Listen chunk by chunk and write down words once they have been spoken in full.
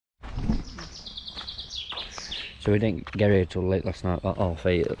So we didn't get here till late last night, about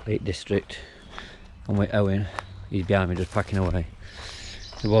 8:30 at Lake District. I'm with Owen, he's behind me just packing away.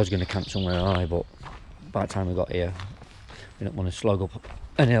 He was going to camp somewhere high, but by the time we got here, we didn't want to slog up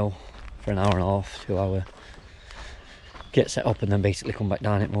an hill for an hour and a half, 2 hours. Get set up and then basically come back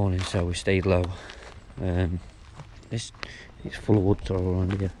down in the morning, so we stayed low. It's full of woods all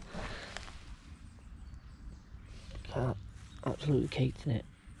around here. Absolutely caked in it.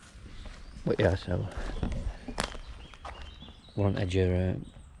 But yeah, so we're on edge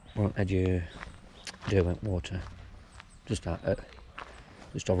of Derwent water, just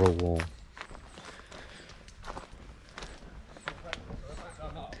over a wall.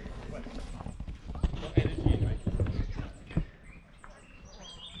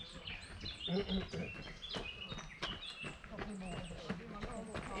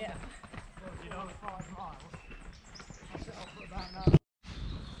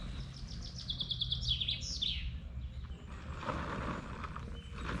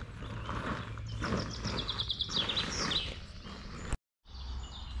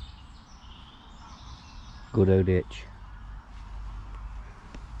 Good old ditch.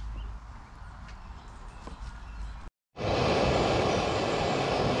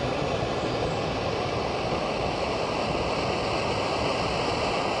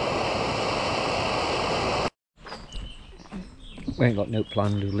 We ain't got no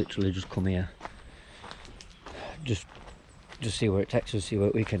plan, we literally just come here. Just see where it takes us, see where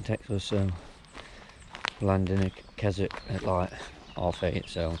we can take us. So land in a Keswick at like 8:30,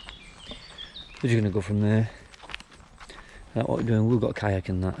 so we're just gonna go from there. That's what we're doing. We've got a kayak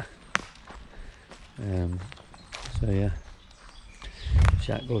and that. So yeah,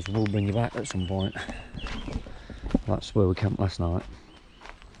 see how it goes. We'll bring you back at some point. That's where we camped last night.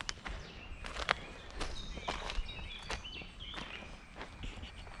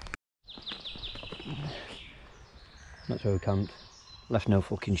 That's where we camped. Left no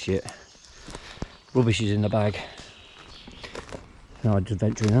fucking shit. Rubbish is in the bag. Now I'm just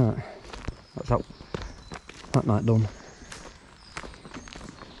venturing out. That's that night done.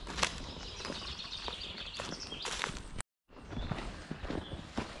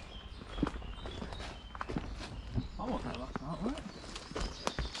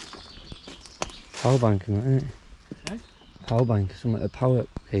 Power bank and that, isn't it? Eh? Power bank, something, a power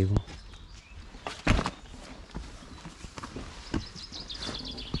cable.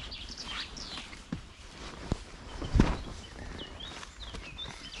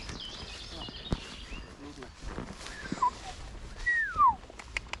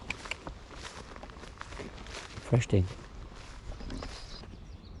 Fresh thing.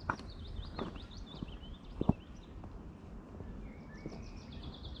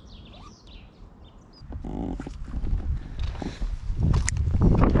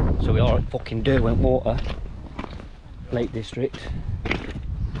 So we are at fucking Derwent Water, Lake District.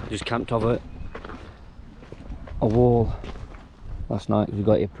 Just camped over a wall last night because we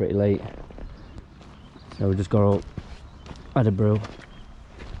got here pretty late. So we just got up, had a brew,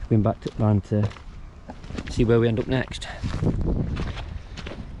 been back to round to see where we end up next.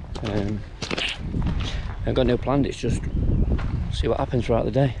 I've got no plan, it's just see what happens throughout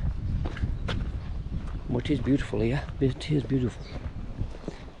the day. But it is beautiful here, it is beautiful.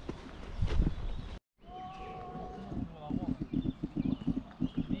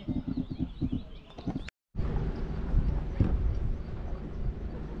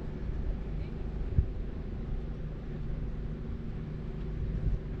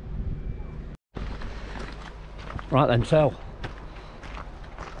 Right then, so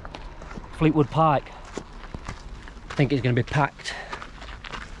Fleetwood Pike, I think it's going to be packed.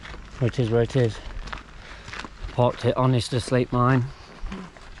 Where it is. Parked it on this slate mine.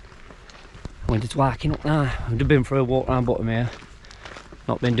 Went to walking up now. I've just been for a walk around bottom here.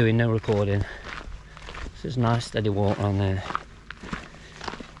 Not been doing no recording. So it's a nice steady walk around there.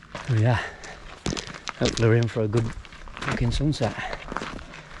 Oh yeah. Hopefully we're in for a good fucking sunset.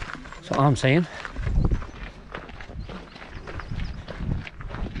 That's what I'm saying.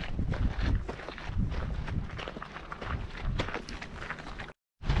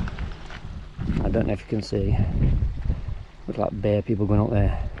 I don't know if you can see, looks like bare people going up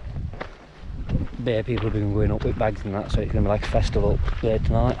there. Bare people have been going up with bags and that, so it's going to be like a festival up there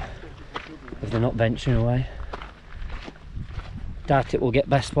tonight if they're not venturing away. Doubt it will get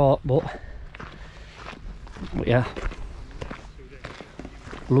best spot, but yeah,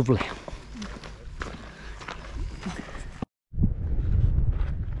 lovely.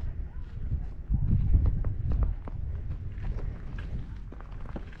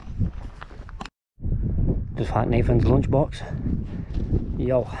 Just like Nathan's lunchbox.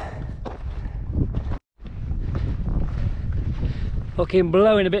 Yo. Fucking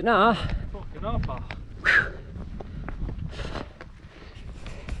blowing a bit now. Fucking awful.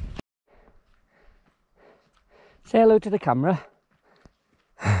 Say hello to the camera.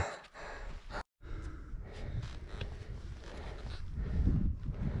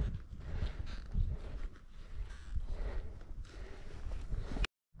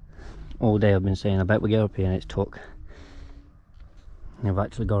 All day I've been saying I bet we get up here and it's took. And I've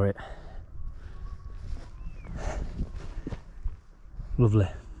actually got it. Lovely.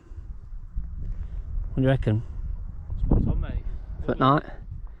 What do you reckon? Spot on, mate. For night?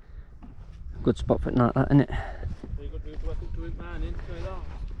 Good spot for night, that, isn't it? Very good route to work up to it, man. Into that.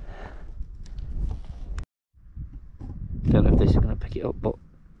 Don't know if this is going to pick it up, but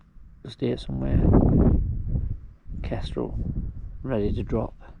just here somewhere. Kestrel, ready to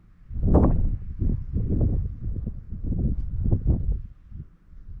drop.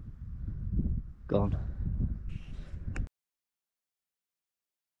 Gone.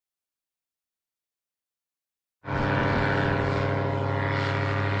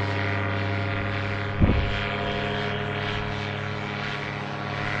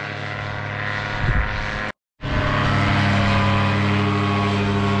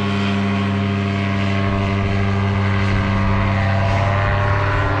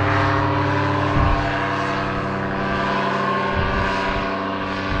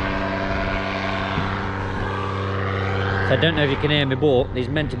 I don't know if you can hear me, but there's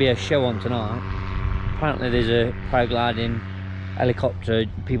meant to be a show on tonight. Apparently there's a paragliding, helicopter,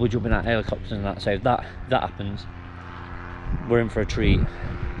 people jumping out of helicopters and that, so if that happens, we're in for a treat.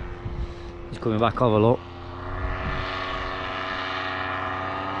 He's coming back over, look.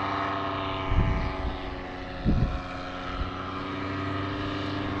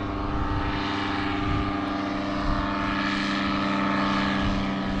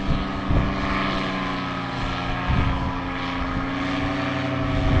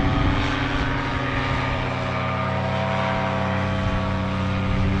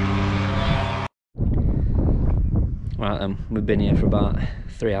 Right then, we've been here for about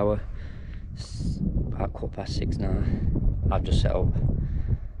 3 hours. It's about 6:15 now. I've just set up.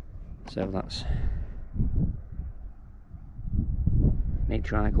 So that's need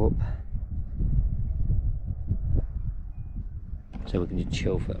to hike up. So we can just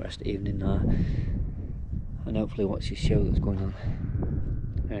chill for the rest of the evening now. And hopefully watch this show that's going on.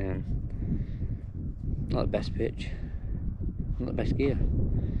 Not the best pitch. Not the best gear.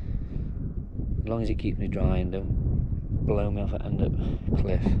 As long as it keeps me dry and don't blow me off at end up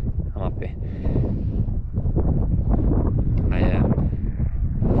cliff, I'm happy.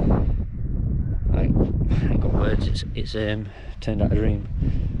 I ain't got words. It's turned out a dream.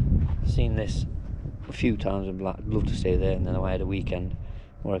 Seen this a few times and I'd love to stay there, and then I had a weekend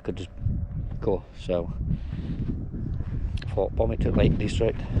where I could just go. So I thought, bomb it to Lake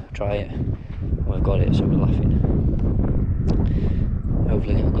District, try it, and we've got it. So we're laughing.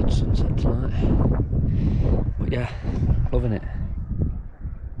 Hopefully get a good sunset tonight. But yeah, loving it.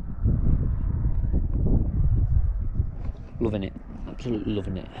 Loving it. Absolutely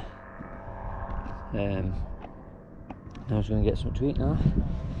loving it. Now I was going to get something to eat now.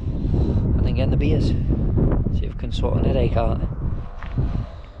 And then get in the beers. See if we can sort an headache out.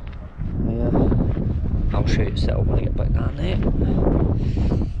 Yeah. I'll show you the setup when I get back down there.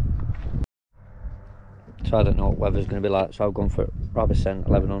 So I don't know what weather's going to be like, so I've gone for Rabicent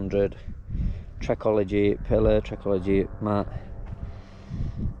 1100, Trekology pillar, Trekology mat.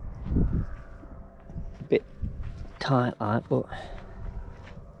 Bit tight like, but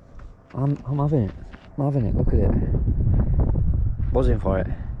I'm having it. I'm having it. Look at it. Buzzing for it.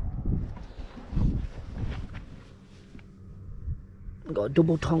 Got a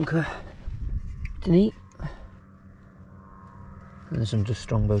double tonker to eat. And there's some just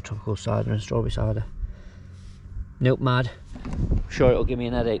Strongbow tropical cider and strawberry cider. Nope, mad. Sure it'll give me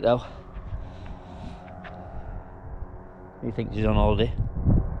an headache though. He thinks he's on holiday.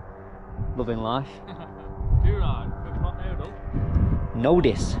 Loving life. Do right, with hot noodle.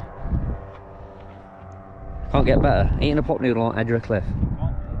 Notice. Can't get better. Eating a pot noodle on edge of a cliff.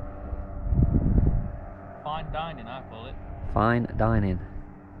 Fine dining, I call it. Fine dining.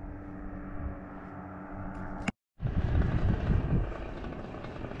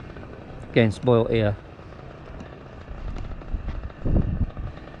 Getting spoilt here.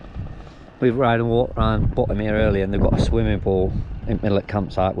 We've ridden and walked around bottom here earlier, and they've got a swimming pool in the middle of the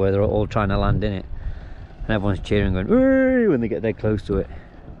campsite where they're all trying to land in it, and everyone's cheering, going "Woo!" when they get dead close to it.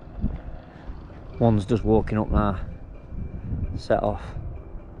 One's just walking up now, set off.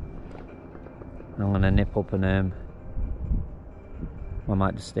 I'm going to nip up and I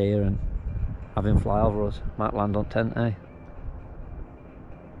might just stay here and have him fly over us. Might land on tent, eh?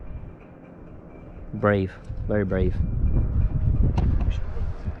 brave, very brave.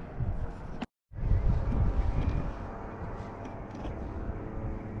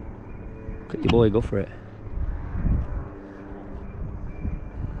 Look at your boy, go for it.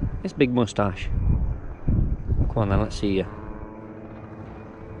 This big moustache. Come on then, let's see you.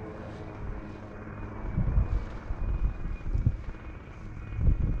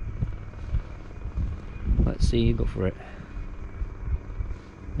 Let's see you go for it.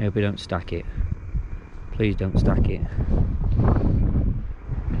 I hope you don't stack it. Please don't stack it.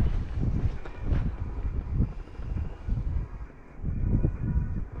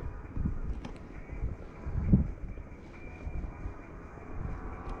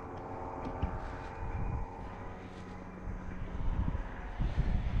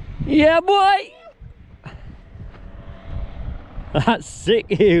 Yeah, boy! That's sick,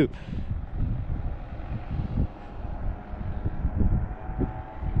 you.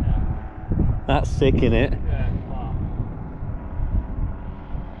 That's sick, innit? Yeah, wow.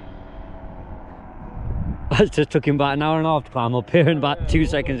 It just took him about an hour and a half to climb up here and about 2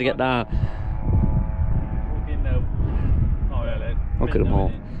 seconds to get down. Fucking no. Not really. Look at them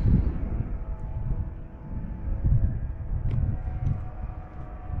all.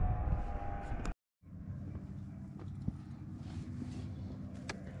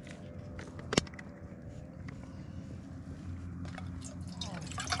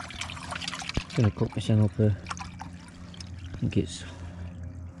 Gonna cook myself up a, I think it's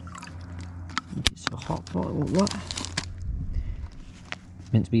a hot pot, what?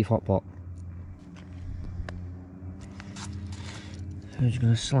 Minced beef hot pot. So I'm just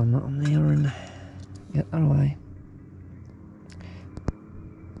gonna slam that on there and get that away.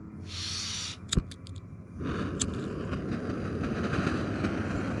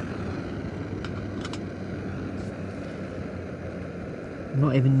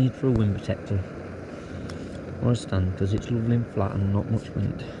 Not even need for a wind protector or a stand because it's lovely and flat and not much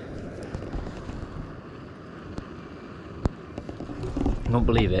wind. I don't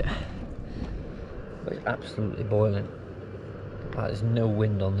believe it, but it's absolutely boiling. Like there's no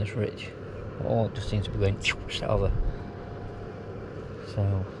wind on this ridge. Oh, it just seems to be going straight over.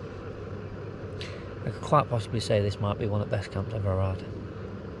 So I could quite possibly say this might be one of the best camps I've ever had.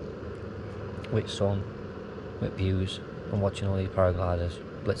 With sun, with views, and watching all these paragliders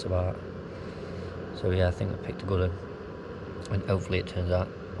blitz about. So yeah, I think I picked a good one, and hopefully it turns out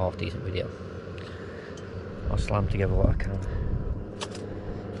a half decent video. I'll slam together what I can.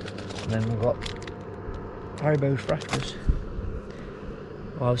 And then we've got Haribo's Frascas.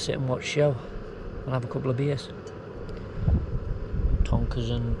 I'll sit and watch show and have a couple of beers. Tonkers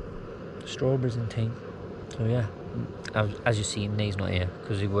and strawberries and tea. So yeah, as you see, Nate's not here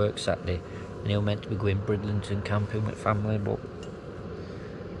because he works Saturday and he was meant to be going Bridlington camping with family, but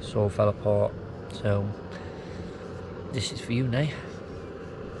it all fell apart. So this is for you, Nate.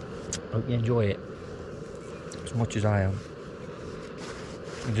 Hope you enjoy it as much as I am.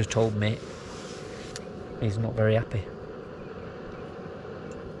 He just told me he's not very happy,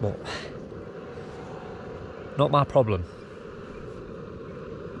 but not my problem.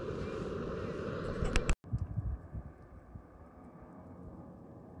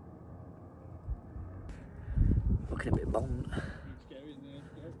 Looking a bit bond.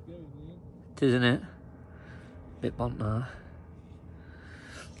 It is, isn't it? Bit bond now.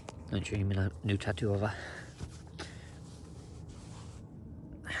 Don't show you my new tattoo over.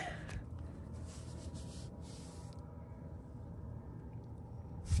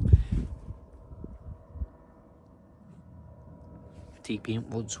 TP in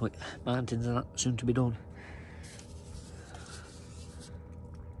woods with mountains and that soon to be done.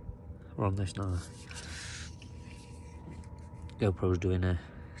 We're on this now. GoPro's doing a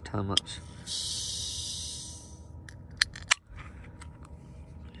time lapse.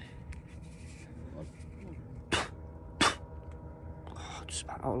 Oh, just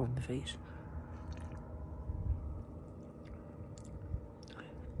spat all on my face.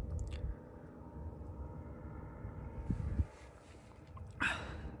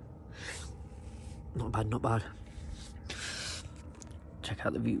 Not bad, not bad. Check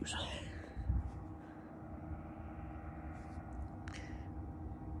out the views.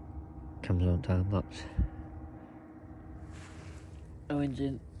 Comes on time lapse. Owen's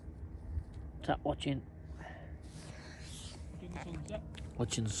in. Tap watching.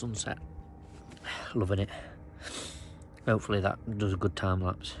 Watching the sunset. Loving it. Hopefully that does a good time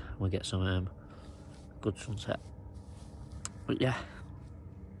lapse. We get some good sunset. But yeah.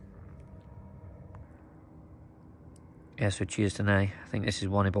 Yeah, so cheers to Nay. I think this is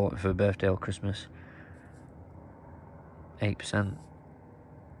one he bought me for a birthday or Christmas. 8%.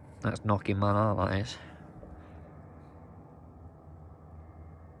 That's knocking man out, that is.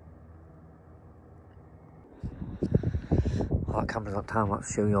 Oh, that camera's on time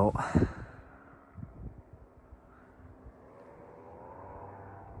lapse, show you up.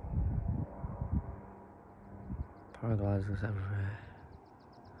 Paragliders everywhere.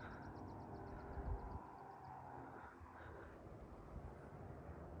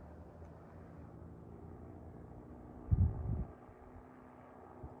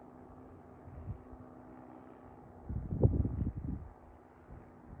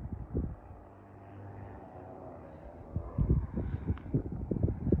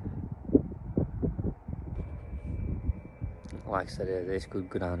 Like I said, this could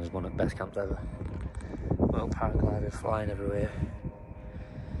go down as one of the best camps ever. Well, paragliders flying everywhere.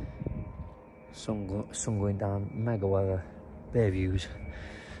 Sun going down, mega weather, bare views.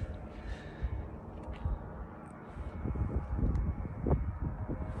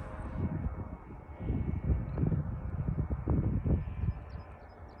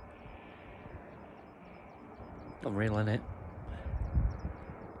 Unreal, innit?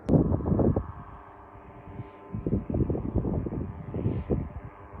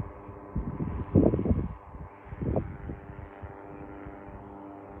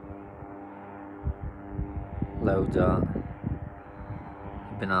 Loads of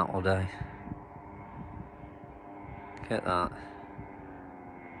that. Been out all day. Get that.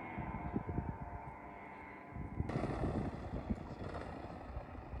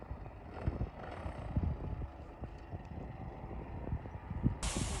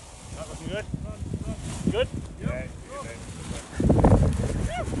 That looking good? Good? Yeah.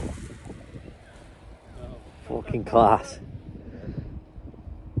 Fucking class.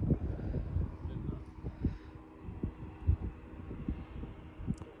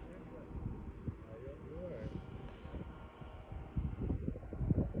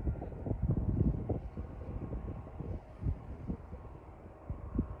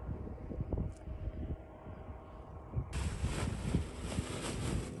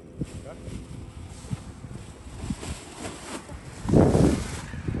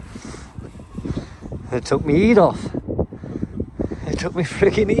 It took me heat off. It took me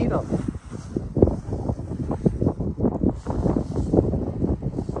freaking heat off.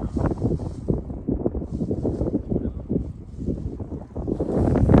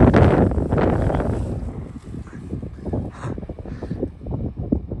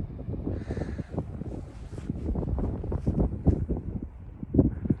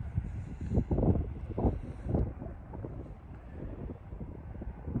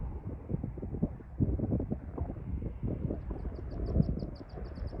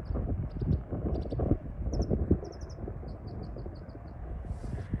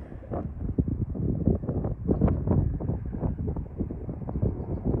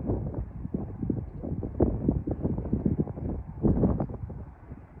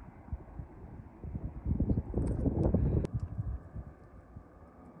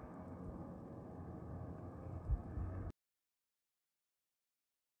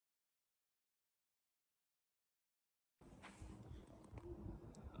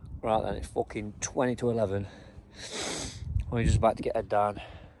 Right then, it's fucking 20 to 11. We're just about to get head down.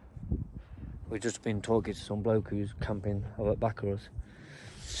 We've just been talking to some bloke who's camping over at back of us.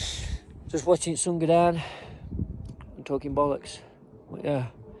 Just watching the sun go down and talking bollocks. But yeah,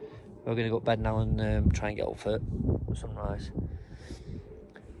 we're gonna go to bed now and try and get up for sunrise.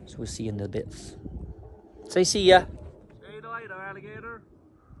 So we'll see you in a bit. Say see ya. See you later, alligator.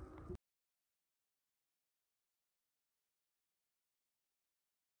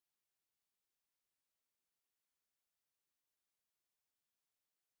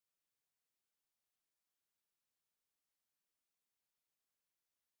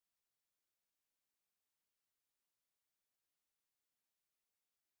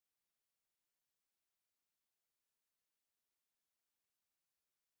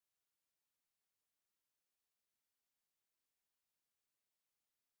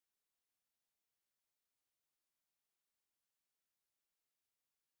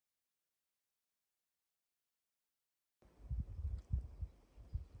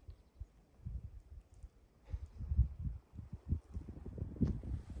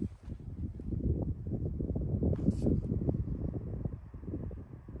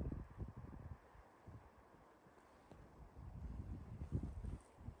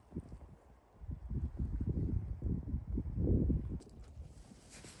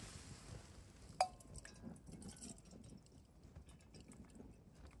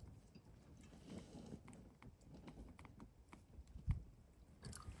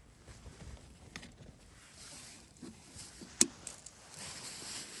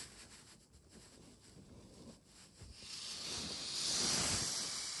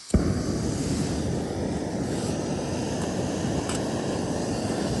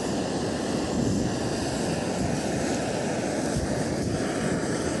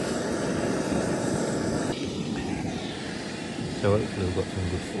 So hopefully we've got some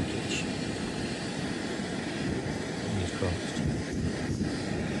good footage. Fingers crossed.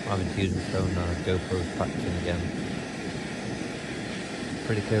 I'm having to use my phone now. GoPro's packed in again.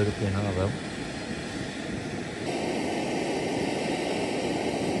 Pretty cold up here now though.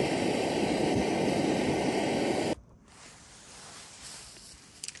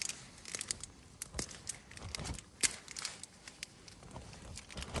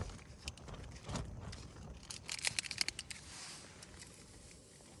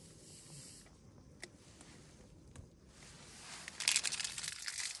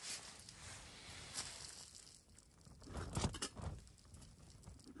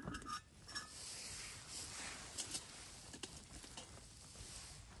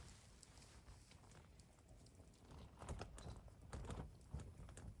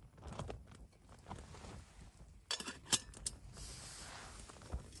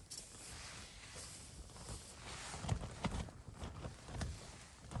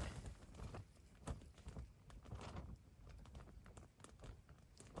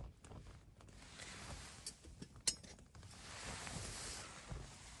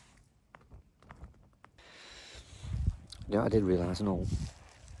 Yeah, I did realise and all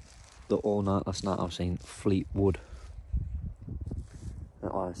that all night last night I was saying Fleetwood.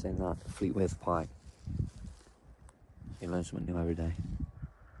 Not why I was saying that, Fleetwith Pike. You learn something new every day.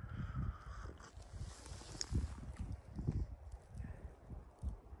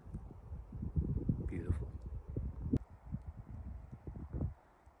 Beautiful.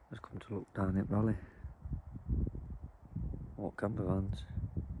 Just come to look down at Raleigh. What camper vans.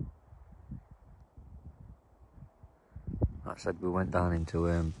 Like I said, we went down into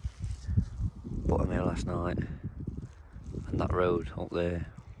Buttermere last night, and that road up there,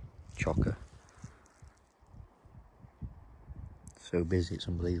 chocker. So busy, it's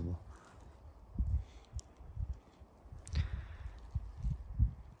unbelievable.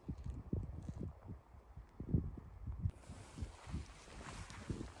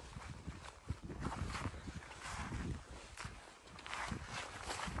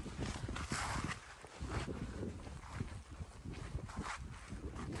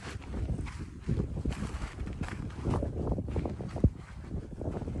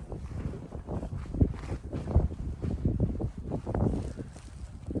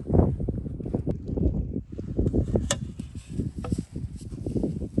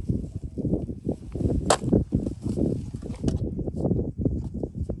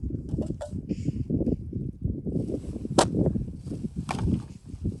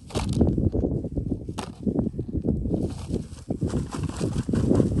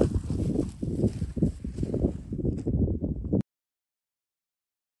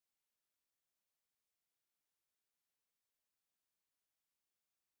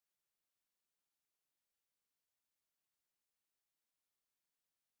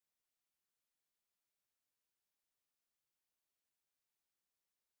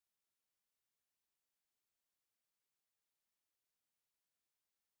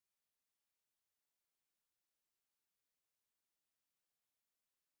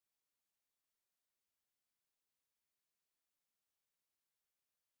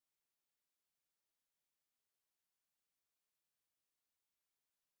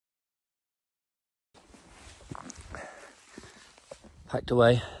 Packed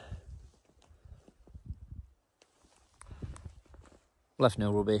away. Left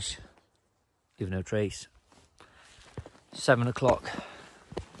no rubbish. Leave no trace. 7 o'clock.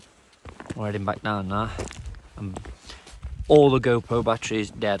 We're heading back down now. And all the GoPro battery is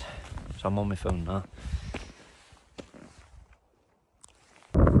dead. So I'm on my phone now.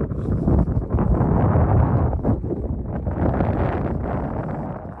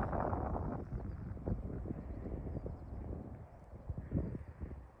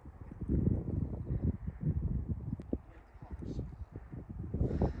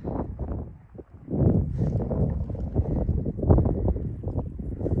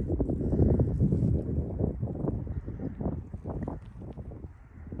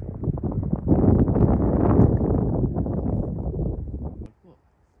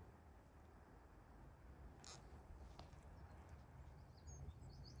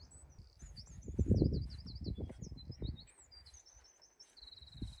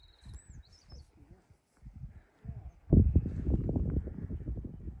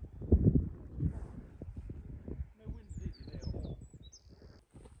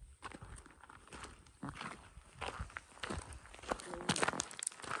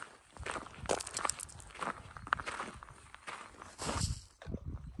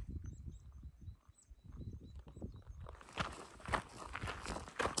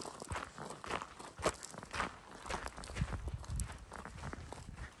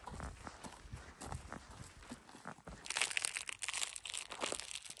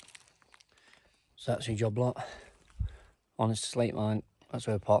 So that's your job lot. Honest to sleep, mine. That's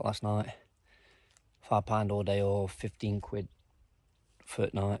where we parked last night. £5 all day or 15 quid for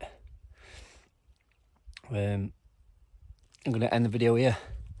at night. I'm going to end the video here.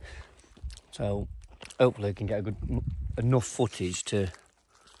 So hopefully I can get enough footage to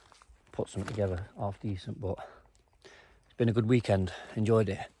put something together half decent, but it's been a good weekend. Enjoyed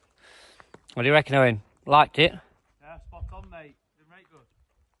it. What do you reckon, Owen? Liked it? Yeah, spot on, mate. Been right good.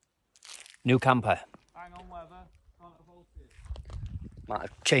 New camper. Hang on, weather. Can't hold it. Might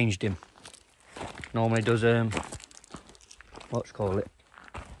have changed him. Normally does what's it call it?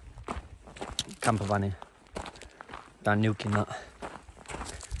 Camper vanning. Dan nuking that.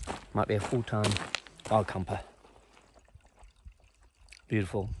 Might be a full-time wild camper.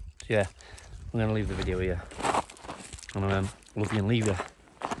 Beautiful. So yeah, I'm gonna leave the video here. And love you and leave you.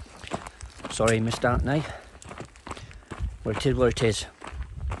 Sorry, missed out now. But it is what it is.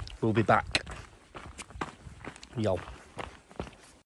 We'll be back. Yo.